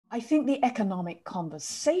I think the economic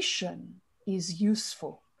conversation is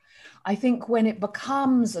useful. I think when it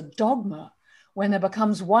becomes a dogma, when there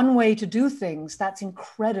becomes one way to do things, that's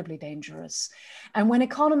incredibly dangerous. And when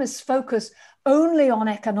economists focus only on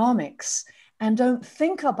economics and don't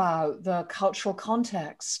think about the cultural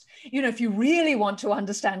context, you know, if you really want to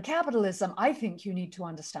understand capitalism, I think you need to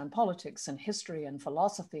understand politics and history and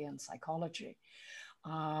philosophy and psychology.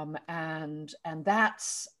 And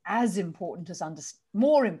that's as important as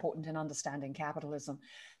more important in understanding capitalism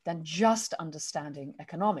than just understanding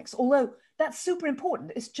economics, although that's super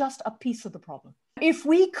important. It's just a piece of the problem. If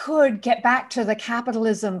we could get back to the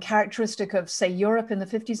capitalism characteristic of, say, Europe in the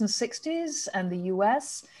 50s and 60s and the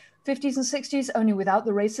US 50s and 60s, only without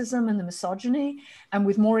the racism and the misogyny and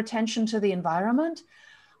with more attention to the environment,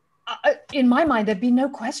 in my mind, there'd be no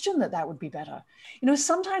question that that would be better. You know,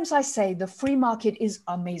 sometimes I say the free market is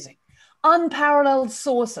amazing, unparalleled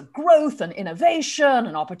source of growth and innovation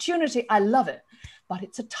and opportunity. I love it, but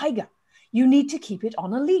it's a tiger. You need to keep it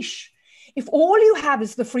on a leash. If all you have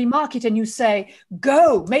is the free market and you say,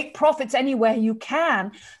 go, make profits anywhere you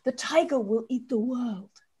can, the tiger will eat the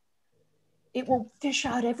world. It will fish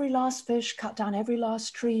out every last fish, cut down every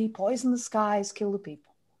last tree, poison the skies, kill the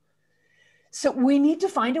people. So we need to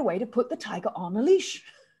find a way to put the tiger on a leash.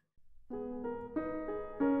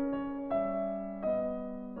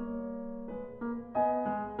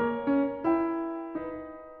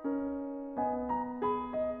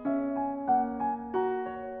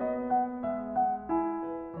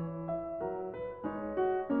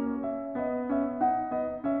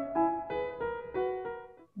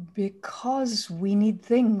 Because we need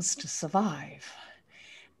things to survive.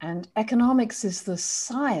 And economics is the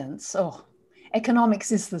science,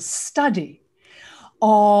 economics is the study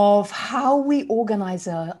of how we organize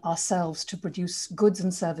ourselves to produce goods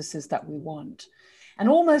and services that we want. And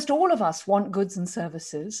almost all of us want goods and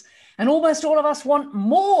services, and almost all of us want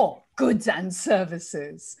more goods and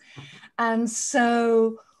services. And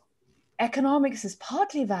so economics is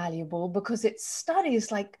partly valuable because it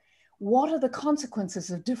studies, like, what are the consequences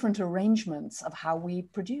of different arrangements of how we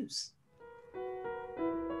produce?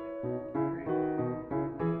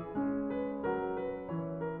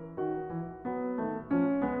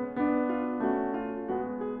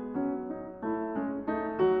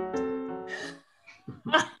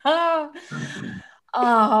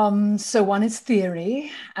 So one is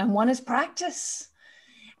theory and one is practice.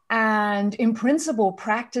 And in principle,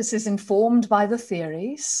 practice is informed by the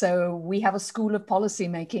theory. So we have a school of policy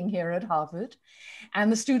making here at Harvard,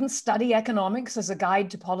 and the students study economics as a guide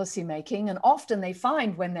to policy making. And often they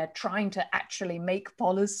find when they're trying to actually make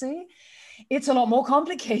policy, it's a lot more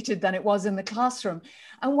complicated than it was in the classroom.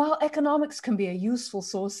 And while economics can be a useful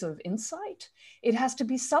source of insight, it has to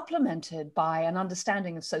be supplemented by an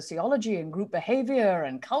understanding of sociology and group behavior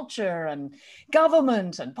and culture and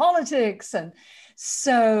government and politics. And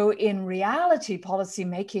so in reality, policy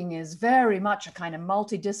making is very much a kind of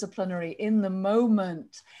multidisciplinary, in the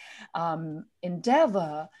moment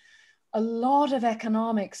endeavor. A lot of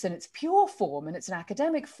economics in its pure form, and it's an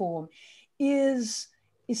academic form, is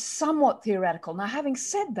somewhat theoretical. Now, having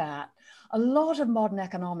said that, a lot of modern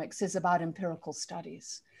economics is about empirical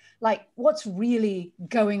studies, like what's really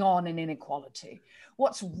going on in inequality,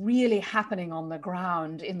 what's really happening on the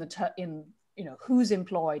ground in you know, who's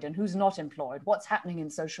employed and who's not employed, what's happening in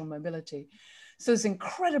social mobility. So there's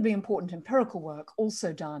incredibly important empirical work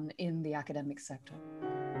also done in the academic sector.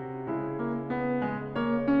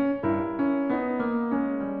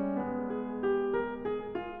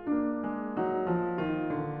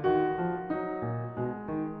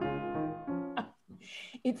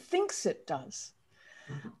 It thinks it does.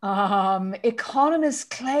 Economists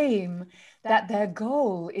claim that their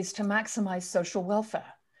goal is to maximize social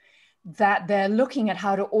welfare, that they're looking at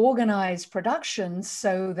how to organize production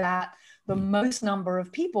so that the most number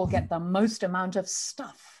of people get the most amount of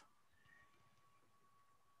stuff.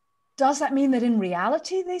 Does that mean that in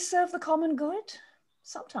reality they serve the common good?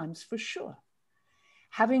 Sometimes, for sure.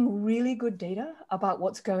 Having really good data about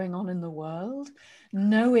what's going on in the world,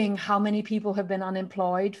 knowing how many people have been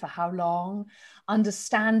unemployed for how long,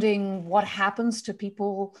 understanding what happens to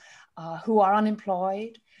people who are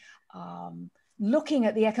unemployed, looking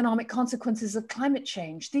at the economic consequences of climate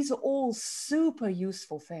change. These are all super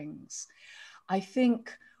useful things. I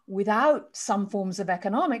think without some forms of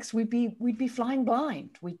economics, we'd be flying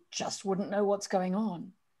blind. We just wouldn't know what's going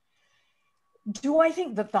on. Do I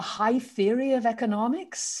think that the high theory of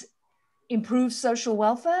economics improves social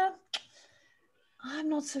welfare? I'm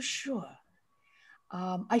not so sure.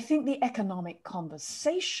 I think the economic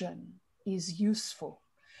conversation is useful.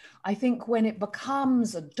 I think when it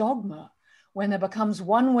becomes a dogma, when there becomes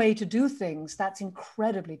one way to do things, that's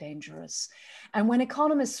incredibly dangerous. And when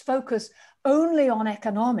economists focus only on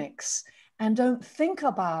economics and don't think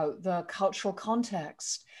about the cultural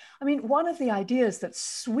context, I mean, one of the ideas that's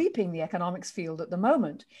sweeping the economics field at the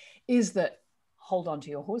moment is that, hold on to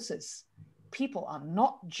your horses, people are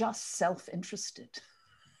not just self-interested.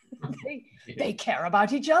 They care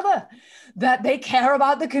about each other, that they care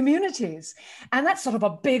about the communities. And that's sort of a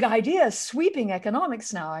big idea sweeping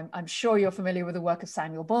economics now. I'm sure you're familiar with the work of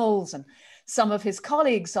Samuel Bowles and some of his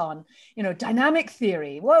colleagues on, dynamic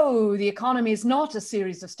theory. Whoa, the economy is not a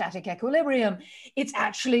series of static equilibrium. It's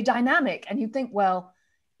actually dynamic. And you think, well,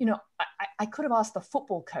 I could have asked the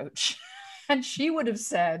football coach and she would have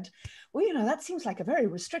said, well, that seems like a very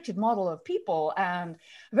restricted model of people and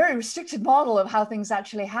a very restricted model of how things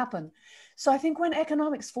actually happen. So I think when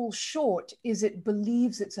economics falls short is it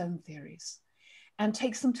believes its own theories and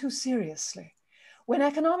takes them too seriously. When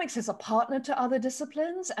economics is a partner to other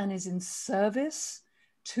disciplines and is in service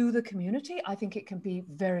to the community, I think it can be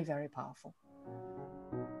very, very powerful.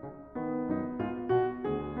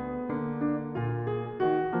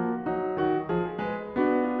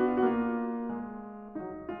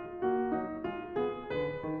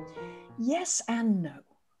 Yes and no.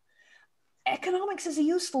 Economics is a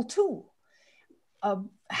useful tool.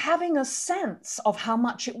 Having a sense of how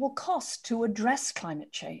much it will cost to address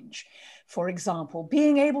climate change. For example,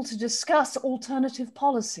 being able to discuss alternative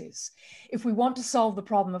policies. If we want to solve the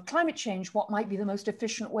problem of climate change, what might be the most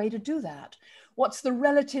efficient way to do that? What's the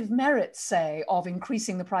relative merit, say, of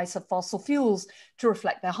increasing the price of fossil fuels to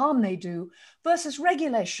reflect the harm they do versus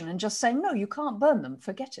regulation and just saying, no, you can't burn them,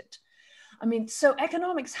 forget it. I mean, so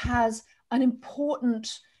economics has an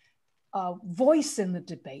important voice in the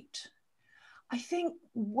debate. I think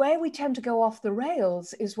where we tend to go off the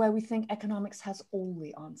rails is where we think economics has all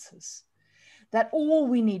the answers, that all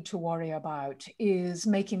we need to worry about is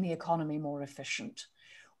making the economy more efficient.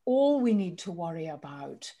 All we need to worry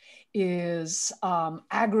about is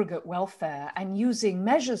aggregate welfare and using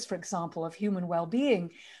measures, for example, of human well-being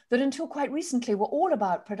that until quite recently were all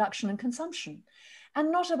about production and consumption and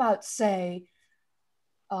not about, say,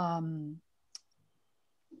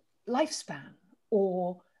 lifespan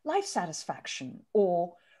or life satisfaction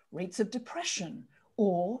or rates of depression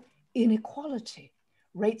or inequality,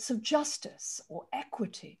 rates of justice or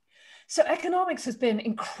equity. So economics has been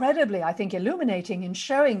incredibly, I think, illuminating in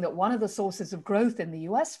showing that one of the sources of growth in the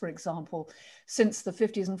US, for example, since the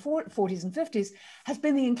 50s and 40s and 50s, has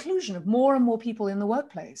been the inclusion of more and more people in the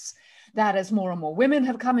workplace. That as more and more women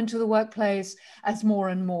have come into the workplace, as more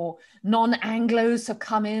and more non-Anglos have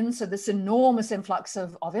come in, so this enormous influx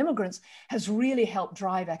of immigrants has really helped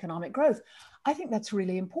drive economic growth. I think that's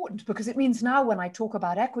really important because it means now when I talk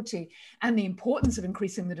about equity and the importance of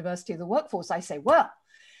increasing the diversity of the workforce, I say, well,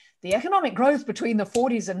 the economic growth between the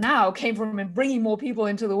 40s and now came from bringing more people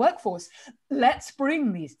into the workforce. Let's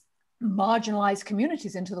bring these marginalized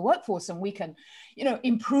communities into the workforce and we can,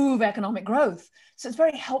 improve economic growth. So it's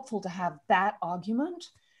very helpful to have that argument,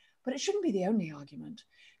 but it shouldn't be the only argument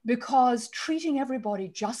because treating everybody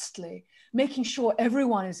justly, making sure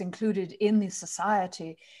everyone is included in this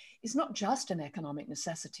society is not just an economic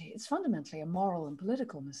necessity, it's fundamentally a moral and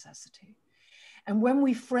political necessity. And when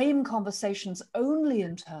we frame conversations only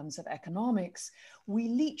in terms of economics, we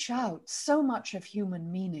leach out so much of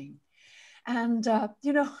human meaning. And,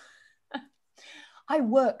 I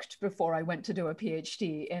worked before I went to do a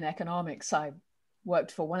PhD in economics. I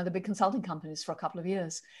worked for one of the big consulting companies for a couple of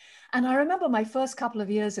years. And I remember my first couple of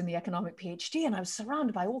years in the economic PhD, and I was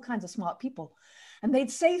surrounded by all kinds of smart people. And they'd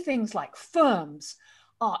say things like firms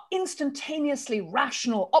are instantaneously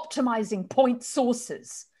rational, optimizing point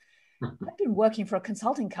sources. I'd been working for a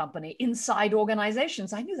consulting company inside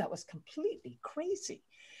organizations. I knew that was completely crazy.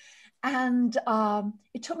 And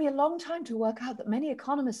it took me a long time to work out that many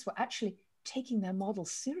economists were actually taking their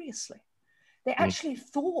models seriously. They actually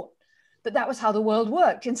thought that that was how the world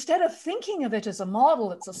worked. Instead of thinking of it as a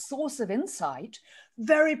model, it's a source of insight,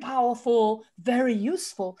 very powerful, very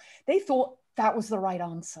useful, they thought that was the right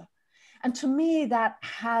answer. And to me, that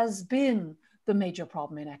has been the major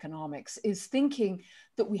problem in economics, is thinking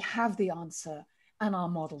that we have the answer and our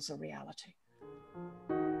models are reality.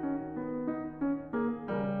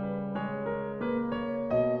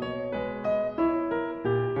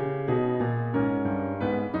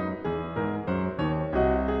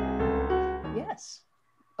 Yes,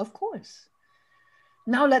 of course.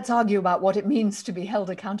 Now let's argue about what it means to be held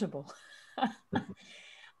accountable.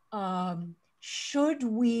 Should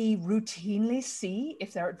we routinely see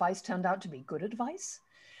if their advice turned out to be good advice?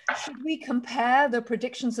 Should we compare the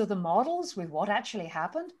predictions of the models with what actually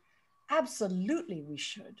happened? Absolutely, we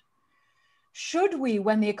should. Should we,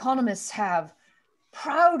 when the economists have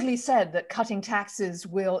proudly said that cutting taxes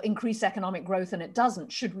will increase economic growth and it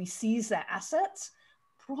doesn't, should we seize their assets?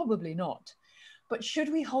 Probably not. But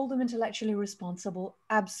should we hold them intellectually responsible?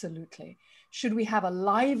 Absolutely. Should we have a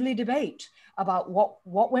lively debate about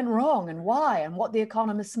what went wrong and why and what the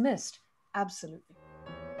economists missed? Absolutely.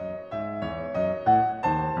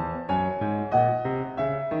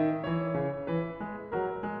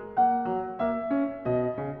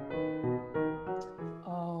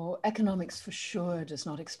 Oh, economics for sure does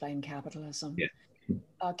not explain capitalism. Yeah.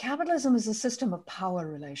 Capitalism is a system of power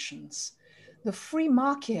relations. The free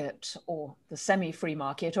market, or the semi-free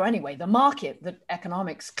market, or anyway, the market that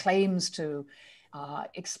economics claims to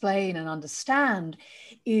explain and understand,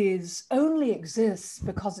 only exists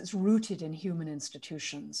because it's rooted in human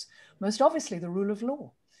institutions, most obviously the rule of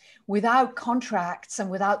law. Without contracts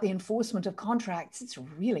and without the enforcement of contracts, it's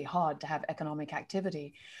really hard to have economic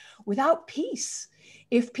activity. Without peace,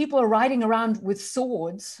 if people are riding around with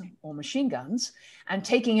swords or machine guns and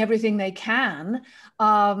taking everything they can,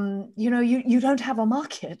 you don't have a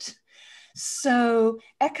market. So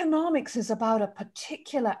economics is about a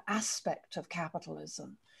particular aspect of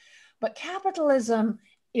capitalism. But capitalism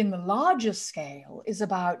in the larger scale is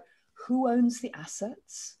about who owns the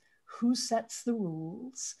assets, who sets the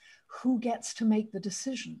rules, who gets to make the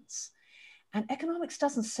decisions. And economics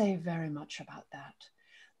doesn't say very much about that.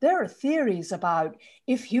 There are theories about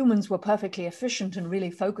if humans were perfectly efficient and really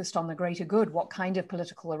focused on the greater good, what kind of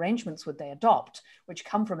political arrangements would they adopt, which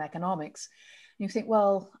come from economics. And you think,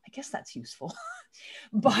 well, I guess that's useful.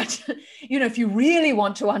 But, if you really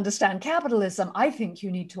want to understand capitalism, I think you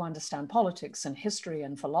need to understand politics and history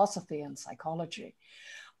and philosophy and psychology.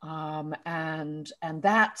 And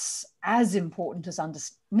that's as important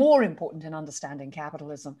as more important in understanding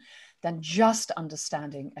capitalism than just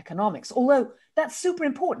understanding economics. Although that's super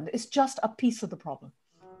important, it's just a piece of the problem.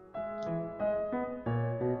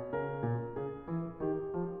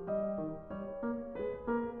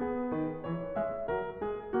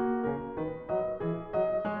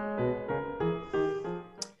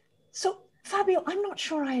 So, Fabio, I'm not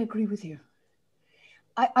sure I agree with you.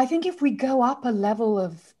 I think if we go up a level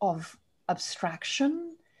of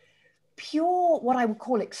abstraction, pure what I would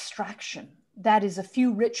call extraction, that is a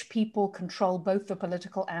few rich people control both the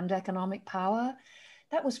political and economic power,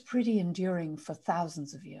 that was pretty enduring for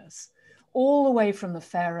thousands of years, all the way from the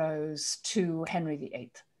pharaohs to Henry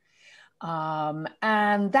VIII.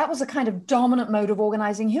 And that was a kind of dominant mode of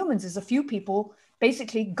organizing humans, is a few people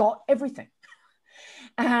basically got everything.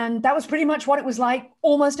 And that was pretty much what it was like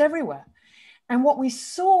almost everywhere. And what we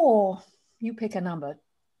saw, you pick a number,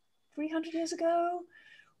 300 years ago,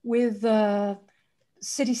 with the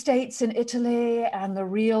city-states in Italy and the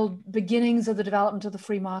real beginnings of the development of the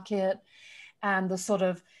free market and the sort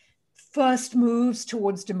of first moves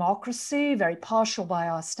towards democracy, very partial by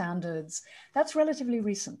our standards, that's relatively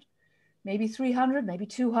recent. Maybe 300, maybe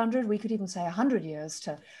 200, we could even say 100 years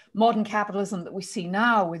to modern capitalism that we see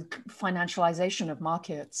now with financialization of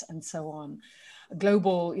markets and so on.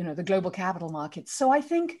 Global, the global capital markets. So I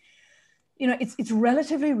think, it's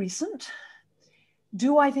relatively recent.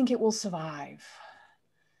 Do I think it will survive?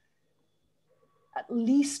 At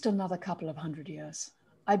least another couple of 100 years.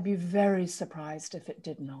 I'd be very surprised if it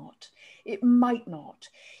did not. It might not.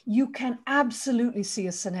 You can absolutely see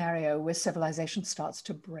a scenario where civilization starts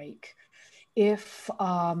to break. If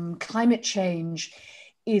climate change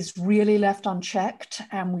is really left unchecked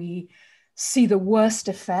and we see the worst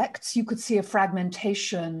effects, you could see a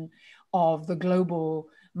fragmentation of the global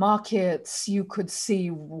markets. You could see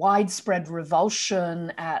widespread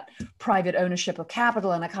revulsion at private ownership of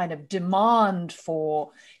capital and a kind of demand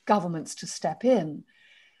for governments to step in.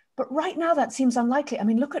 But right now that seems unlikely. I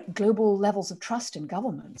mean, look at global levels of trust in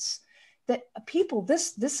governments. That people,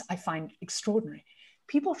 this I find extraordinary.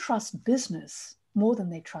 People trust business more than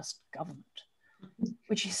they trust government,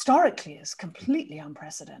 which historically is completely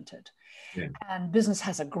unprecedented. Yeah. And business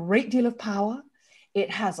has a great deal of power.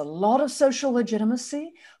 It has a lot of social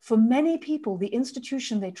legitimacy. For many people, the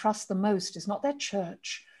institution they trust the most is not their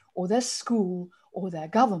church or their school or their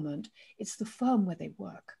government. It's the firm where they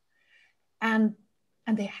work. And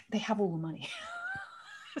they have all the money.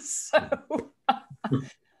 So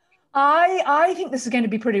I think this is going to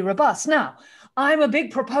be pretty robust. Now, I'm a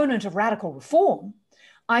big proponent of radical reform.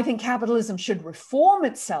 I think capitalism should reform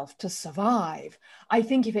itself to survive. I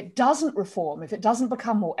think if it doesn't reform, if it doesn't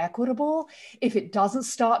become more equitable, if it doesn't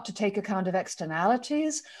start to take account of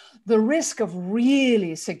externalities, the risk of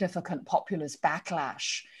really significant populist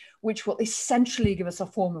backlash, which will essentially give us a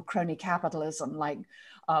form of crony capitalism like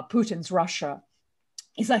Putin's Russia,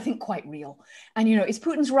 is, I think, quite real. And, you know, is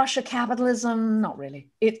Putin's Russia capitalism? Not really.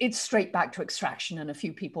 It's straight back to extraction, and a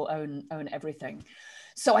few people own everything.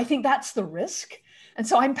 So I think that's the risk. And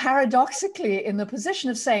so I'm paradoxically in the position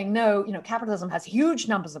of saying, no, you know, capitalism has huge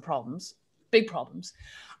numbers of problems, big problems.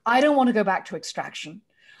 I don't want to go back to extraction.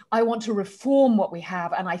 I want to reform what we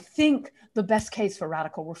have. And I think the best case for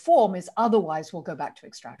radical reform is otherwise we'll go back to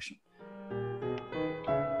extraction.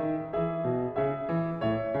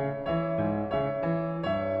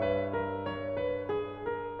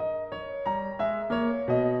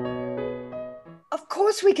 Of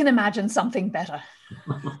course, we can imagine something better.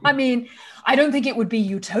 I mean, I don't think it would be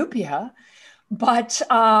utopia, but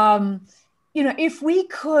you know, if we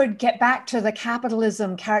could get back to the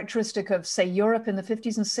capitalism characteristic of, say, Europe in the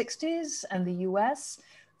 50s and 60s and the US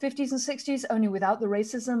 50s and 60s, only without the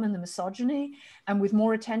racism and the misogyny and with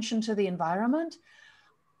more attention to the environment,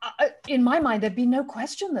 in my mind, there'd be no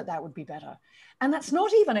question that that would be better. And that's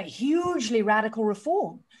not even a hugely radical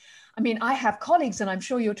reform. I mean, I have colleagues, and I'm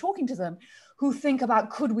sure you're talking to them, who think about,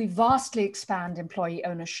 could we vastly expand employee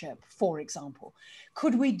ownership, for example?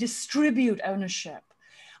 Could we distribute ownership?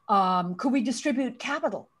 Could we distribute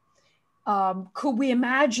capital? Could we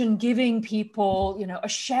imagine giving people, you know, a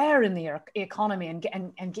share in the economy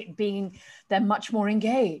and being them much more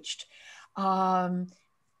engaged? You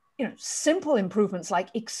know, simple improvements like,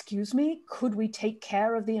 excuse me, could we take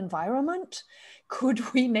care of the environment?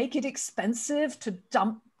 Could we make it expensive to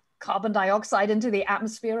dump carbon dioxide into the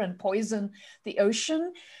atmosphere and poison the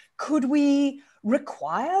ocean? Could we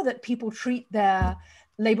require that people treat their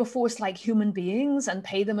labor force like human beings and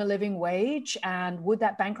pay them a living wage? And would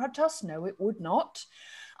that bankrupt us? No, it would not.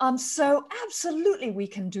 So absolutely we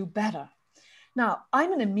can do better. Now,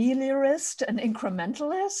 I'm an ameliorist, an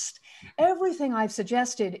incrementalist. Everything I've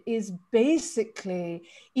suggested is basically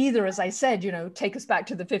either, as I said, you know, take us back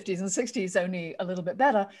to the 50s and 60s, only a little bit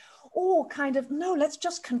better, or kind of, no, let's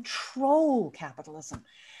just control capitalism.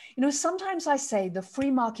 You know, sometimes I say the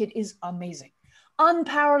free market is amazing,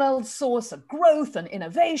 unparalleled source of growth and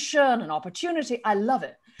innovation and opportunity. I love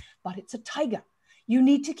it, but it's a tiger. You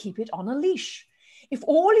need to keep it on a leash. If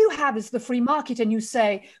all you have is the free market and you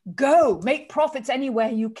say, go, make profits anywhere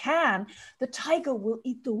you can, the tiger will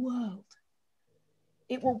eat the world.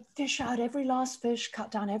 It will fish out every last fish, cut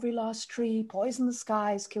down every last tree, poison the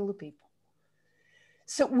skies, kill the people.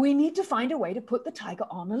 So we need to find a way to put the tiger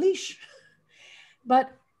on a leash.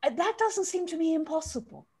 But that doesn't seem to me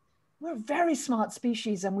impossible. We're a very smart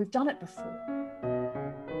species and we've done it before.